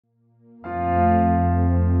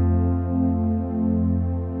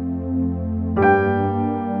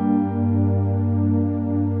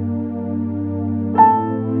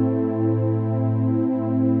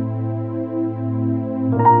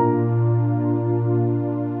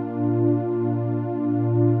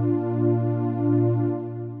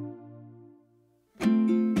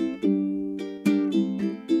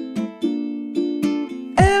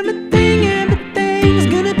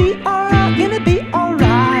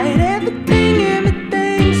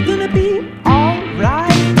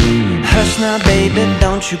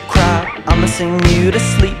you cry, I'ma sing you to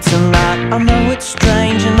sleep tonight. I know it's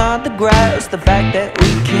strange and hard to grasp the fact that we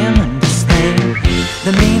can understand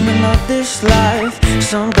the meaning of this life.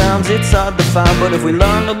 Sometimes it's hard to find, but if we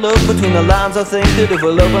learn to look between the lines, I think that if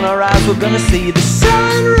we'll open our eyes, we're gonna see the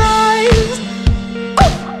sunrise.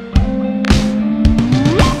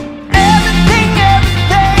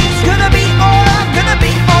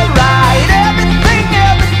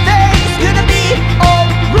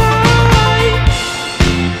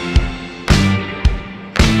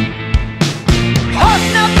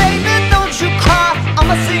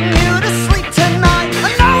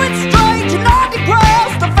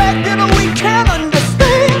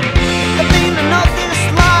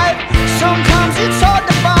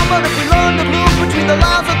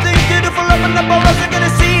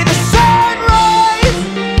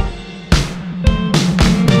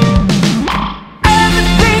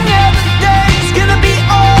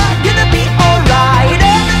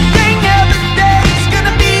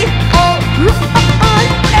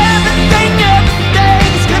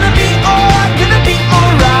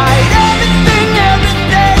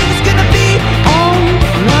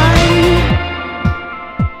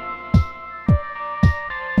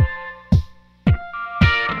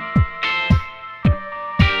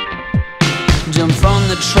 Jump from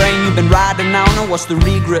the train you've been riding on, and watch the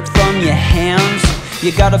regret from your hands.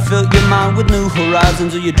 You gotta fill your mind with new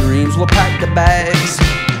horizons, or your dreams will pack the bags.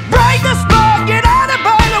 Break the spark, get out of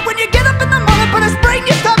bed. When you get up in the morning, put a spring,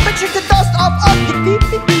 you stop and shake the dust off your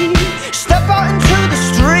feet. Step out into the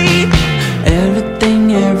street.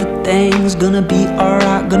 Everything's gonna be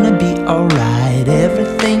alright, gonna be alright.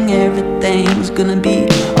 Everything's gonna be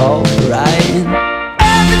alright.